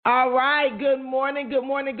All right. Good morning,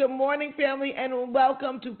 family, and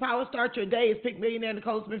welcome to PowerStart Your Day. It's Pink Millionaire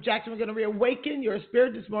Nicole Smith Jackson. We're going to reawaken your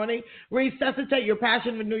spirit this morning, resuscitate your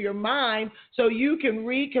passion, renew your mind, so you can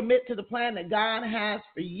recommit to the plan that God has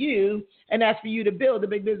for you, and that's for you to build the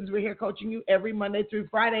big business. We're here coaching you every Monday through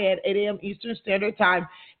Friday at 8 a.m. Eastern Standard Time.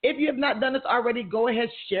 If you have not done this already, go ahead,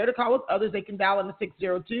 share the call with others. They can dial in the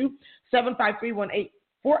 602-753-1848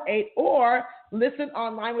 or listen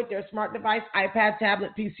online with their smart device, iPad,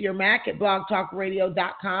 tablet, PC, or Mac at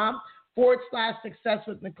blogtalkradio.com/success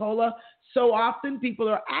with Nicola. So often people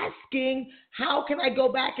are asking, how can I go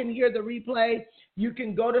back and hear the replay? You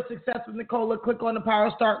can go to Success with Nicola, click on the Power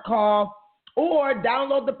Start call, or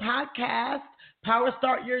download the podcast, Power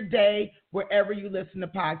Start Your Day, wherever you listen to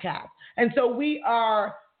podcasts. And so we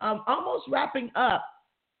are almost wrapping up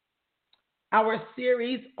our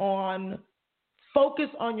series on focus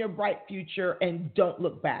on your bright future and don't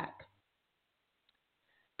look back.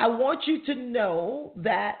 I want you to know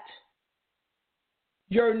that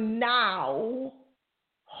your now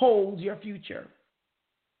holds your future.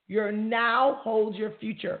 Your now holds your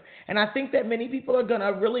future. And I think that many people are going to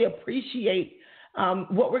really appreciate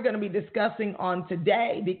what we're going to be discussing on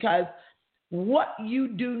today, because what you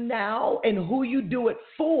do now and who you do it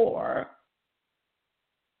for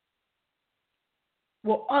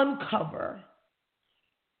will uncover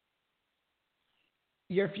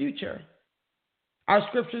your future. Our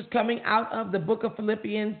scripture is coming out of the book of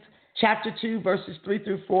Philippians, chapter 2, verses 3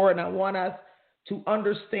 through 4. And I want us to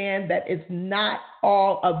understand that it's not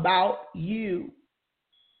all about you.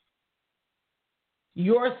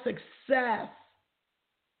 Your success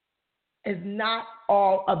is not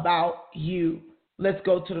all about you. Let's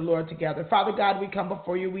go to the Lord together. Father God, we come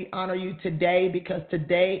before you. We honor you today because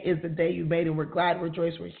today is the day you made, and we're glad,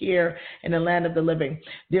 rejoice, we're here in the land of the living.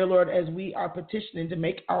 Dear Lord, as we are petitioning to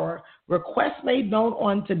make our requests made known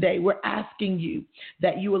on today, we're asking you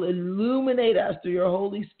that you will illuminate us through your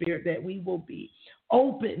Holy Spirit, that we will be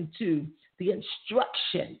open to the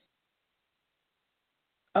instruction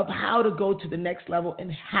of how to go to the next level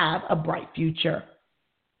and have a bright future.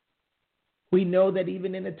 We know that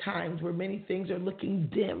even in the times where many things are looking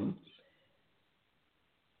dim,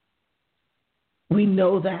 we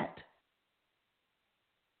know that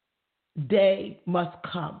day must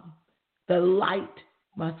come. The light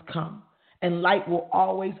must come. And light will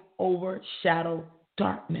always overshadow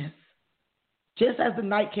darkness. Just as the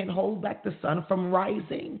night can hold back the sun from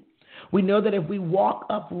rising, we know that if we walk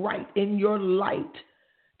upright in your light,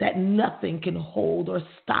 that nothing can hold or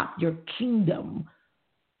stop your kingdom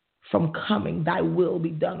from coming. Thy will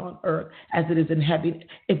be done on earth as it is in heaven.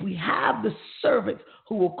 If we have the servants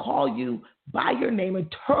who will call you by your name and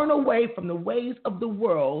turn away from the ways of the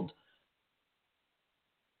world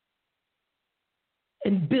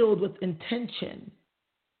and build with intention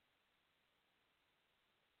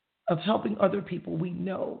of helping other people, we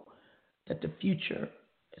know that the future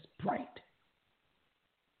is bright.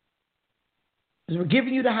 As we're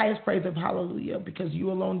giving you the highest praise of hallelujah, because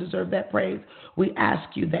you alone deserve that praise, we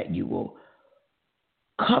ask you that you will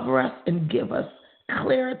cover us and give us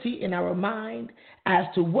clarity in our mind as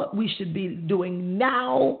to what we should be doing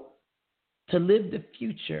now to live the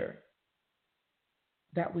future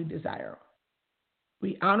that we desire.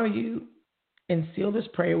 We honor you and seal this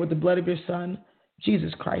prayer with the blood of your Son,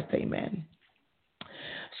 Jesus Christ. Amen.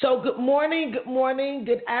 So good morning,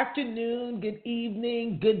 good afternoon, good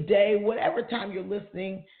evening, good day, whatever time you're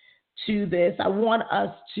listening to this. I want us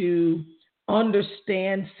to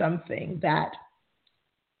understand something, that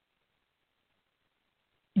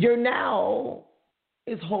your now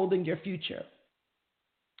is holding your future.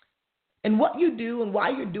 And what you do and why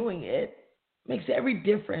you're doing it makes every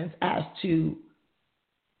difference as to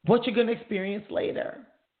what you're going to experience later.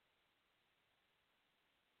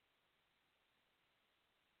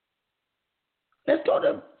 Let's go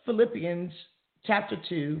to Philippians chapter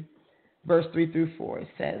 2, verse 3 through 4. It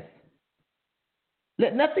says,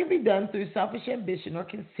 let nothing be done through selfish ambition or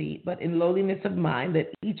conceit, but in lowliness of mind,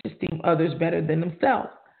 let each esteem others better than himself.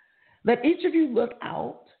 Let each of you look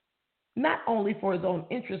out, not only for his own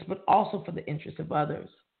interest, but also for the interest of others.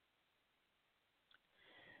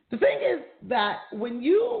 The thing is that when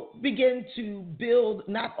you begin to build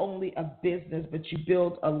not only a business, but you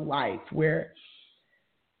build a life where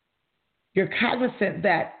you're cognizant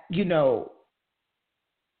that,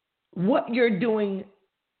 what you're doing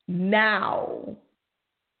now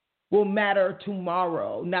will matter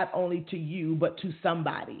tomorrow, not only to you, but to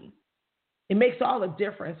somebody. It makes all the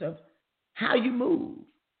difference of how you move.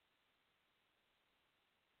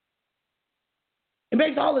 It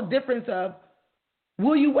makes all the difference of,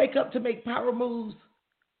 will you wake up to make power moves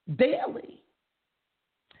daily?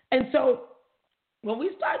 And so when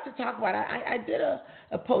we start to talk about it, I did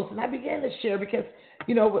a post and I began to share because,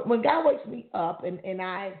 when God wakes me up and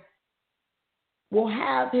I will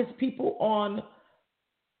have his people on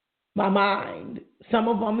my mind, some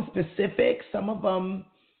of them specific, some of them,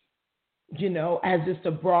 as just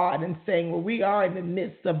a broad and saying, well, we are in the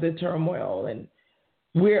midst of the turmoil and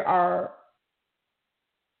where our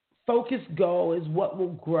focused goal is what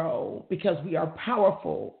will grow because we are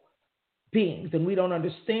powerful beings and we don't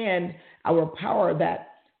understand our power,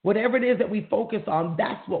 that whatever it is that we focus on,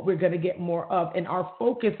 that's what we're going to get more of. And our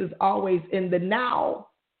focus is always in the now.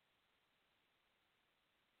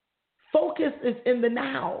 Focus is in the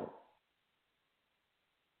now.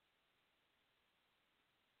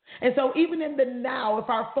 And so even in the now, if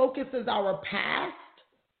our focus is our past,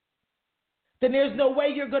 then there's no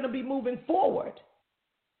way you're going to be moving forward.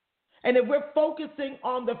 And if we're focusing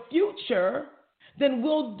on the future, then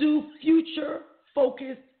we'll do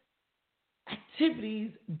future-focused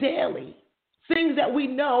activities daily, things that we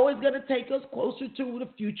know is going to take us closer to the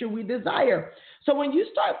future we desire. So when you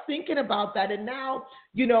start thinking about that, and now,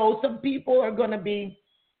 some people are going to be,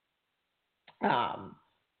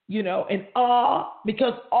 in awe,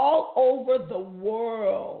 because all over the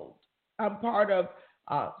world, I'm part of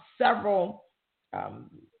several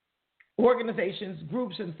organizations,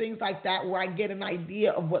 groups, and things like that, where I get an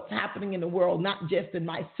idea of what's happening in the world, not just in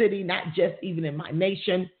my city, not just even in my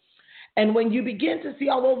nation. And when you begin to see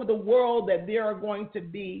all over the world that there are going to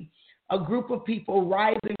be a group of people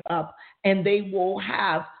rising up and they will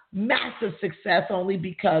have massive success only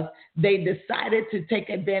because they decided to take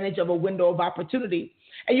advantage of a window of opportunity.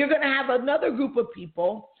 And you're going to have another group of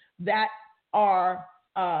people that are,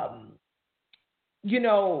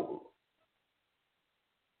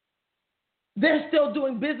 they're still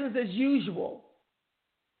doing business as usual.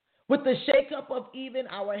 With the shakeup of even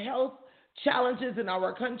our health challenges in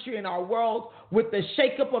our country and our world, with the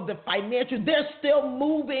shakeup of the financial, they're still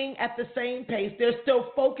moving at the same pace. They're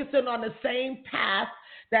still focusing on the same path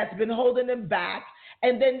that's been holding them back.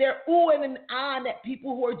 And then they're oohing and ahhing at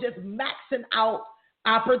people who are just maxing out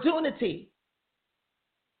opportunity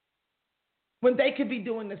when they could be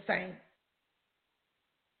doing the same.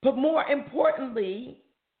 But more importantly,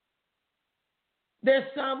 there's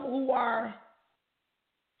some who are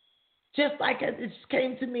just like it just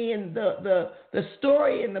came to me in the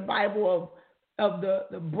story in the Bible of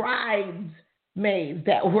the bridesmaids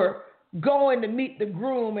that were going to meet the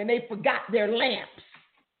groom and they forgot their lamps.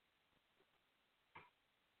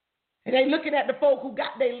 And they looking at the folk who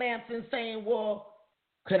got their lamps and saying, well,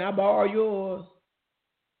 can I borrow yours?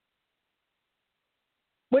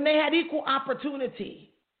 When they had equal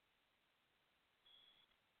opportunity.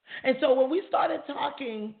 And so when we started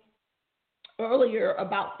talking earlier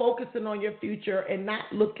about focusing on your future and not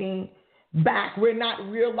looking back, we're not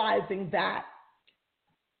realizing that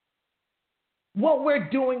what we're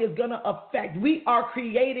doing is going to affect. We are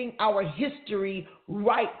creating our history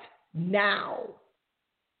right now.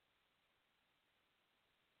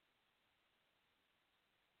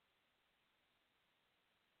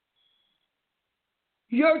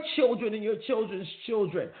 Your children and your children's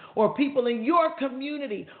children, or people in your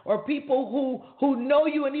community, or people who know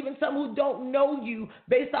you, and even some who don't know you,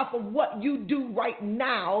 based off of what you do right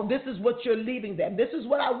now, this is what you're leaving them. This is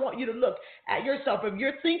what I want you to look at yourself. If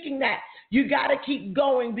you're thinking that, you got to keep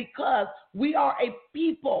going, because we are a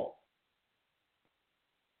people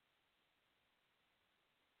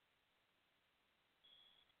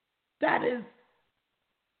that is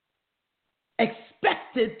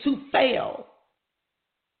expected to fail.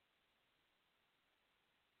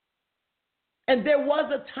 And there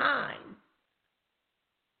was a time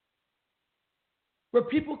where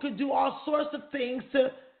people could do all sorts of things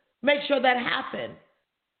to make sure that happened.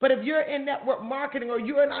 But if you're in network marketing or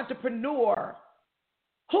you're an entrepreneur,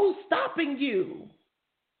 who's stopping you?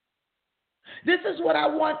 This is what I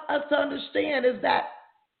want us to understand, is that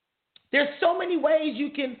there's so many ways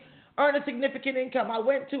you can earn a significant income. I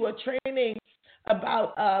went to a training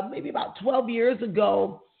maybe about 12 years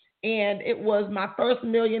ago, and it was my first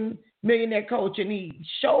millionaire coach, and he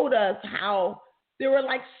showed us how there were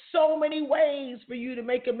like so many ways for you to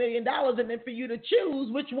make $1 million, and then for you to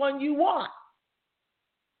choose which one you want.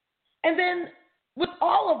 And then with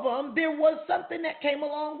all of them, there was something that came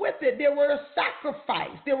along with it. There were a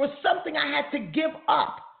sacrifice. There was something I had to give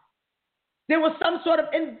up. There was some sort of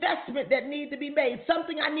investment that needed to be made,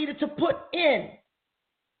 something I needed to put in,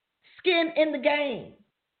 skin in the game.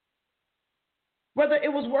 Whether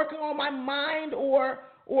it was working on my mind or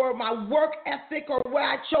my work ethic or what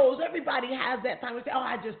I chose, everybody has that time to say, oh,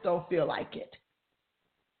 I just don't feel like it.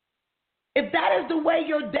 If that is the way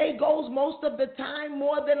your day goes most of the time,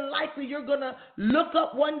 more than likely you're going to look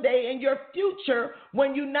up one day in your future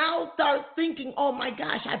when you now start thinking, oh my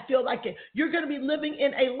gosh, I feel like it. You're going to be living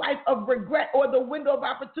in a life of regret, or the window of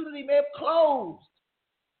opportunity may have closed.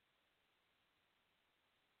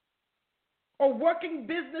 Or working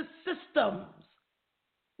business systems.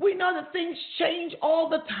 We know that things change all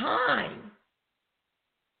the time.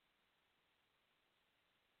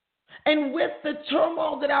 And with the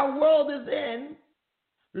turmoil that our world is in,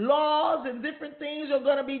 laws and different things are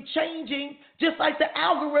going to be changing, just like the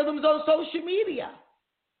algorithms on social media.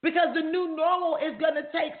 Because the new normal is going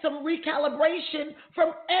to take some recalibration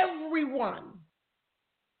from everyone.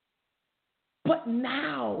 But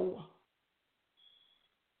now,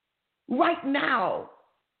 right now,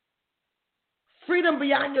 freedom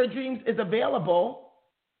beyond your dreams is available,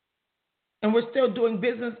 and we're still doing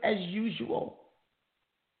business as usual.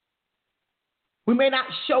 We may not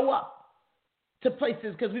show up to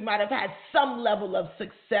places because we might have had some level of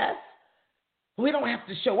success. We don't have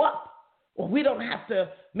to show up, or we don't have to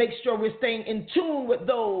make sure we're staying in tune with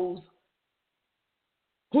those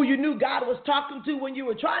who you knew God was talking to when you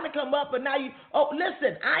were trying to come up, but now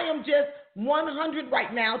listen, I am just 100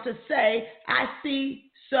 right now to say I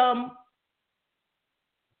see some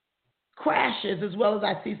crashes as well as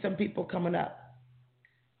I see some people coming up.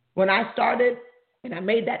 When I started and I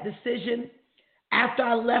made that decision after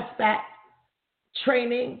I left that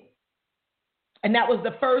training, and that was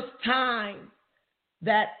the first time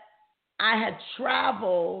that I had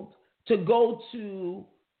traveled to go to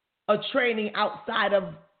a training outside of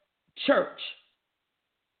church.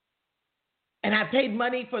 And I paid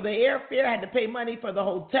money for the airfare. I had to pay money for the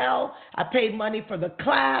hotel. I paid money for the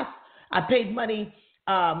class. I paid money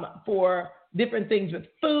for different things with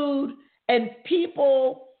food. And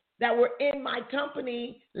people that were in my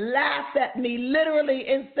company laughed at me literally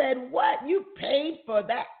and said, "What? You paid for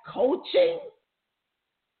that coaching?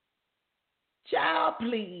 Child,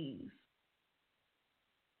 please.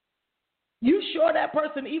 You sure that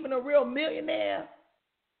person even a real millionaire?"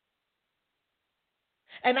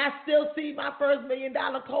 And I still see my first $1 million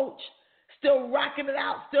coach still rocking it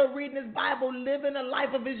out, still reading his Bible, living a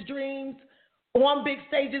life of his dreams, on big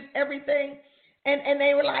stages, everything. And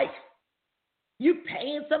they were like, "You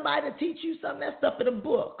paying somebody to teach you something? That stuff in a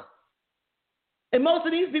book." And most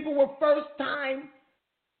of these people were first-time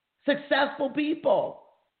successful people,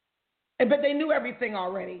 but they knew everything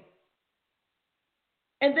already.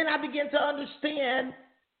 And then I began to understand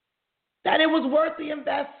that it was worth the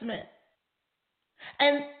investment.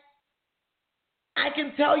 And I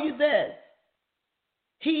can tell you this.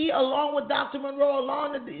 He, along with Dr. Monroe,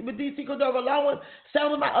 along with D.C. Cordova, along with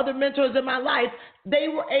some of my other mentors in my life, they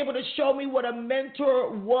were able to show me what a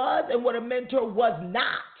mentor was and what a mentor was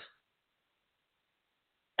not.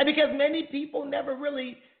 And because many people never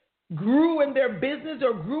really grew in their business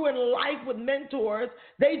or grew in life with mentors,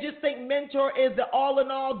 they just think mentor is the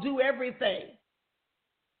all-in-all, do everything.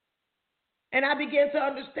 And I began to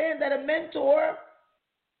understand that a mentor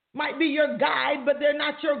might be your guide, but they're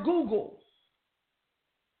not your Google.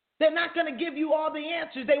 They're not going to give you all the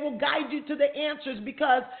answers. They will guide you to the answers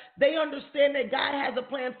because they understand that God has a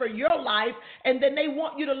plan for your life, and then they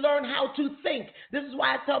want you to learn how to think. This is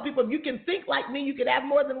why I tell people, if you can think like me, you can have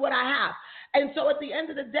more than what I have. And so at the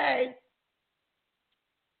end of the day,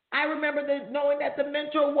 I remember knowing that the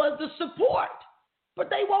mentor was the support,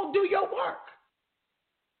 but they won't do your work.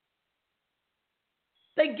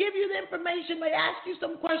 They give you the information, they ask you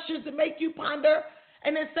some questions to make you ponder,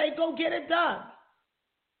 and then say, go get it done.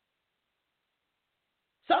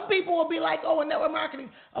 Some people will be like, oh, in network marketing,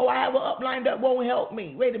 oh, I have an upline that won't help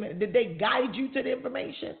me. Wait a minute, did they guide you to the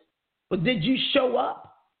information? Or did you show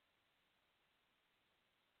up?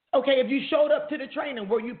 Okay, if you showed up to the training,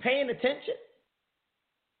 were you paying attention?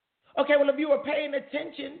 Okay, well, if you were paying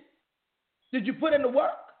attention, did you put in the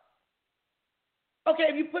work? Okay,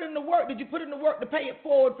 if you put in the work, did you put in the work to pay it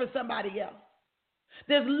forward for somebody else?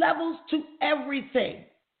 There's levels to everything.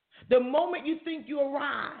 The moment you think you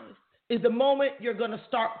arrived is the moment you're going to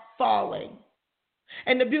start falling.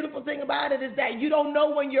 And the beautiful thing about it is that you don't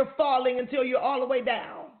know when you're falling until you're all the way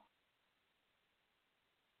down.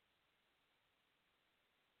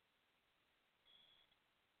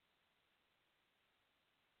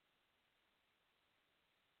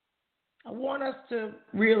 I want us to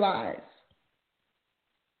realize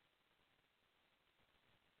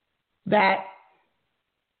that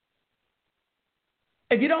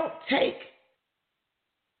if you don't take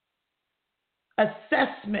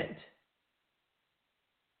assessment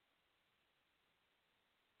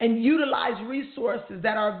and utilize resources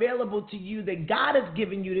that are available to you that God has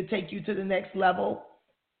given you to take you to the next level,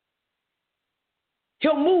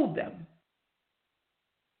 He'll move them.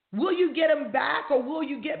 Will you get them back, or will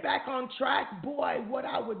you get back on track? Boy, what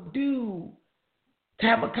I would do to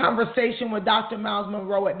have a conversation with Dr. Miles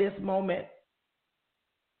Monroe at this moment.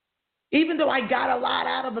 Even though I got a lot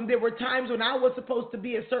out of him, there were times when I was supposed to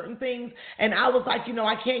be at certain things, and I was like,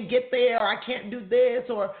 I can't get there, or I can't do this,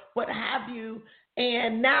 or what have you.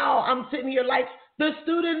 And now I'm sitting here like, the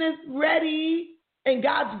student is ready. In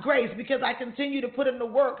God's grace, because I continue to put in the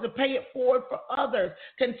work to pay it forward for others,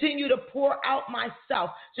 continue to pour out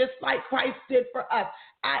myself, just like Christ did for us.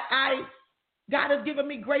 God has given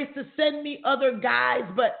me grace to send me other guys,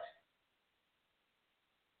 but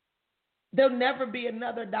there'll never be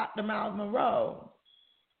another Dr. Miles Monroe.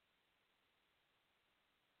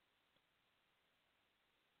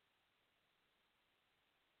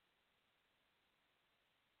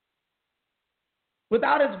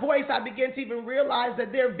 Without his voice, I began to even realize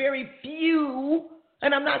that there are very few,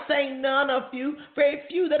 and I'm not saying none of you, very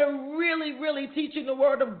few that are really, really teaching the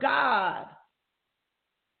word of God.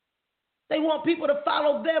 They want people to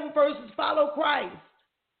follow them versus follow Christ.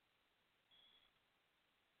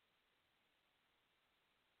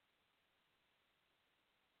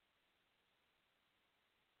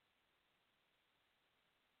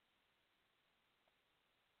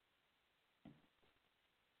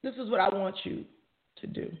 This is what I want you to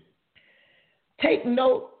do. Take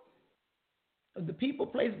note of the people,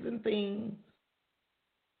 places, and things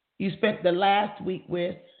you spent the last week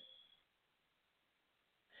with.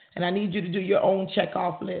 And I need you to do your own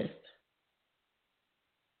check-off list.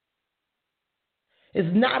 It's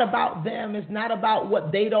not about them. It's not about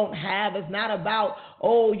what they don't have. It's not about,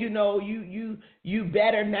 you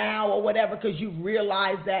better now or whatever, because you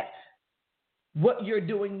realize that what you're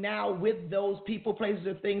doing now with those people, places,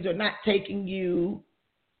 or things are not taking you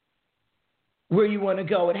where you want to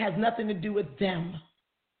go. It has nothing to do with them.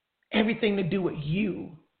 Everything to do with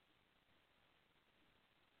you.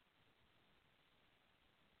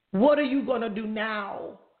 What are you going to do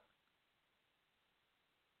now?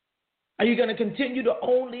 Are you going to continue to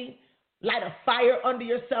only light a fire under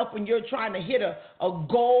yourself when you're trying to hit a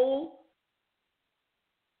goal?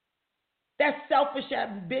 That's selfish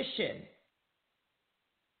ambition.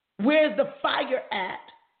 Where's the fire at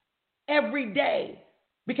every day?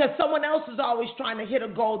 Because someone else is always trying to hit a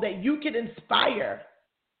goal that you can inspire.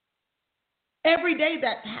 Every day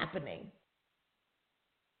that's happening.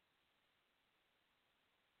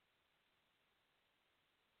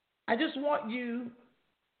 I just want you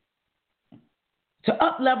to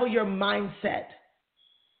up-level your mindset.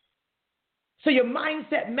 So your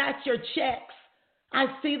mindset match your checks. I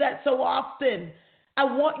see that so often. I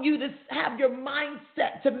want you to have your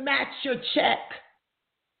mindset to match your check.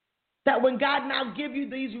 That when God now give you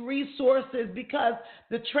these resources, because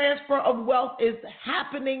the transfer of wealth is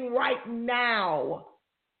happening right now.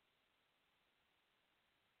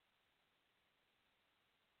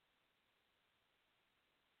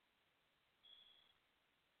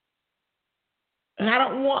 And I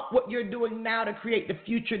don't want what you're doing now to create the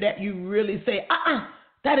future that you really say,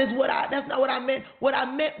 that's not what I meant. What I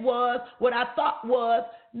meant was, what I thought was,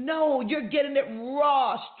 no, you're getting it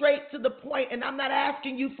raw, straight to the point. And I'm not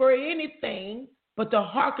asking you for anything but to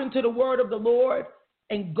hearken to the word of the Lord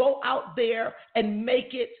and go out there and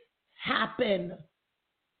make it happen.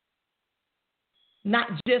 Not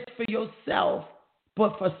just for yourself,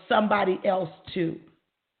 but for somebody else too.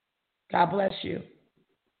 God bless you.